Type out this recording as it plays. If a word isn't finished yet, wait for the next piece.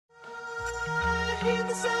hear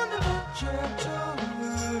the sound of a gentle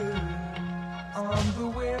wind on the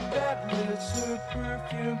wind that lifts her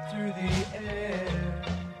perfume through the air.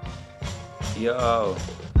 Yo,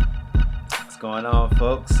 what's going on,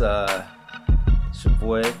 folks? It's your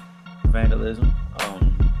boy Vandalyzm.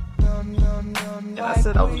 And I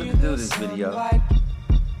said I was gonna do this video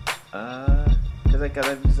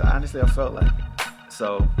because honestly I felt like it.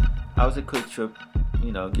 So I was at Quick Trip,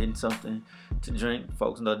 you know, getting something to drink.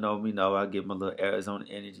 Folks that know me know I get my little Arizona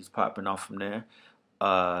energies popping off from there.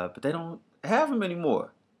 But they don't have them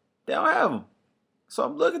anymore. They don't have them. So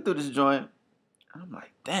I'm looking through this joint. And I'm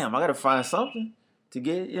like, damn, I gotta find something to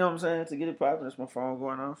get it, you know what I'm saying? To get it popping. That's my phone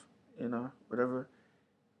going off, you know, whatever.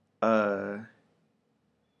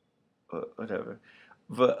 Whatever.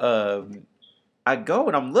 But I go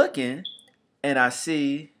and I'm looking and I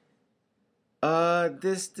see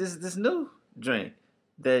this new drink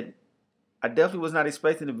that I definitely was not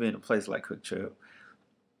expecting to be in a place like Quick Trip.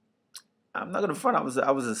 I'm not gonna front.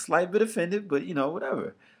 I was a slight bit offended, but you know,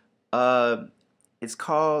 whatever. It's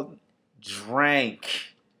called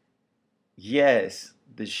Drank. Yes,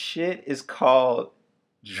 the shit is called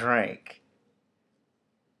Drank.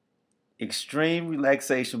 Extreme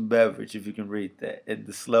relaxation beverage, if you can read that. And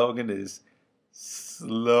the slogan is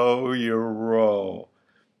slow your roll.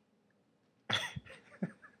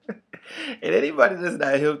 And anybody that's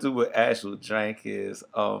not hip to what actual drink is,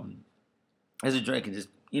 as a drink, and just,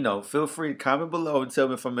 you know, feel free to comment below and tell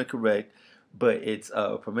me if I'm incorrect. But it's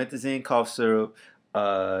promethazine, cough syrup,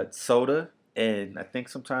 soda, and I think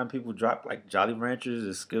sometimes people drop like Jolly Ranchers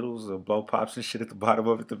or Skittles or Blow Pops and shit at the bottom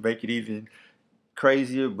of it to make it even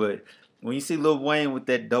crazier. But when you see Lil Wayne with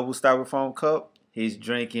that double styrofoam cup, he's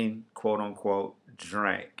drinking, quote unquote,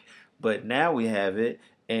 drink. But now we have it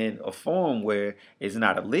in a form where it's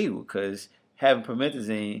not illegal, because having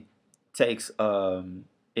promethazine takes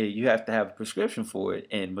you have to have a prescription for it,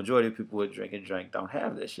 and majority of people who drink and drink don't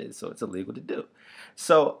have that shit, so it's illegal to do.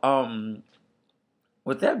 So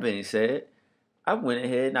with that being said, I went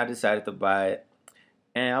ahead and I decided to buy it,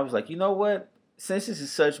 and I was like, you know what? Since this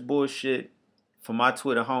is such bullshit for my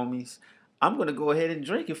Twitter homies, I'm gonna go ahead and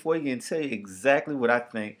drink it for you and tell you exactly what I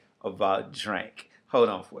think about drink. Hold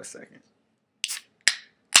on for a second.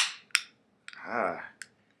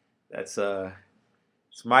 That's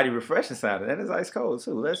it's mighty refreshing sounding. That is ice cold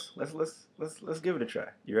too. Let's give it a try.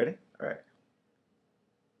 You ready? All right.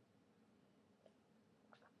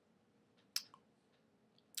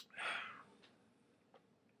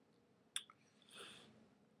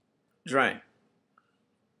 Drink.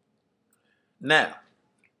 Now,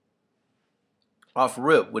 off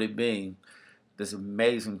rip, with it being this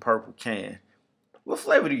amazing purple can, what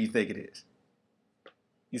flavor do you think it is?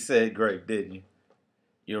 You said grape, didn't you?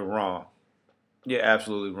 You're wrong. You're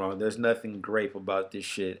absolutely wrong. There's nothing grape about this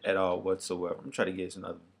shit at all whatsoever. I'm trying to get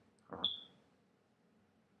another one.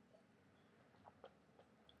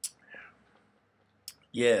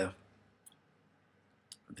 Yeah.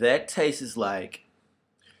 That tastes like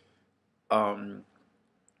an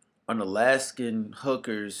Alaskan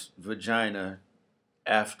hooker's vagina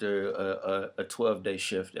after a 12-day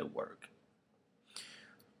shift at work.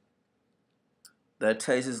 That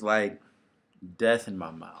tastes like death in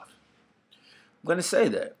my mouth. I'm going to say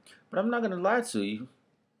that, but I'm not going to lie to you.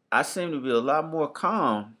 I seem to be a lot more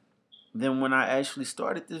calm than when I actually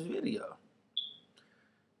started this video.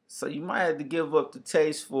 So you might have to give up the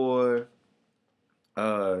taste for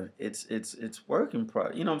it's working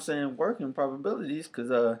you know what I'm saying, working probabilities,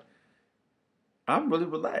 because I'm really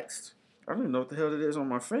relaxed. I don't even know what the hell it is on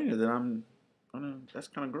my finger that that's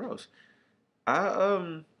kind of gross.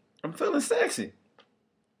 I'm feeling sexy.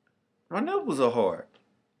 My nipples are hard.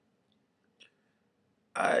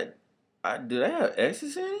 Do they have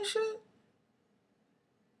ecstasy in this shit?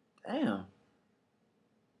 Damn.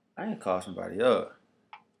 I ain't call somebody up.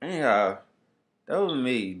 Anyhow, that was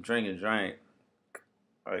me drinking drink.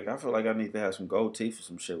 Like, I feel like I need to have some gold teeth or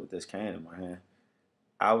some shit with this can in my hand.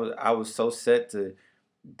 I was so set to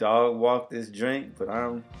dog walk this drink, but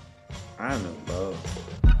I'm in love.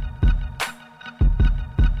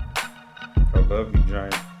 I love you,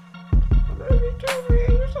 drink. I love you too, man.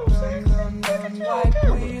 You're so sexy.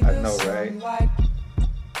 I know, right?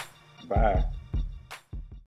 Bye.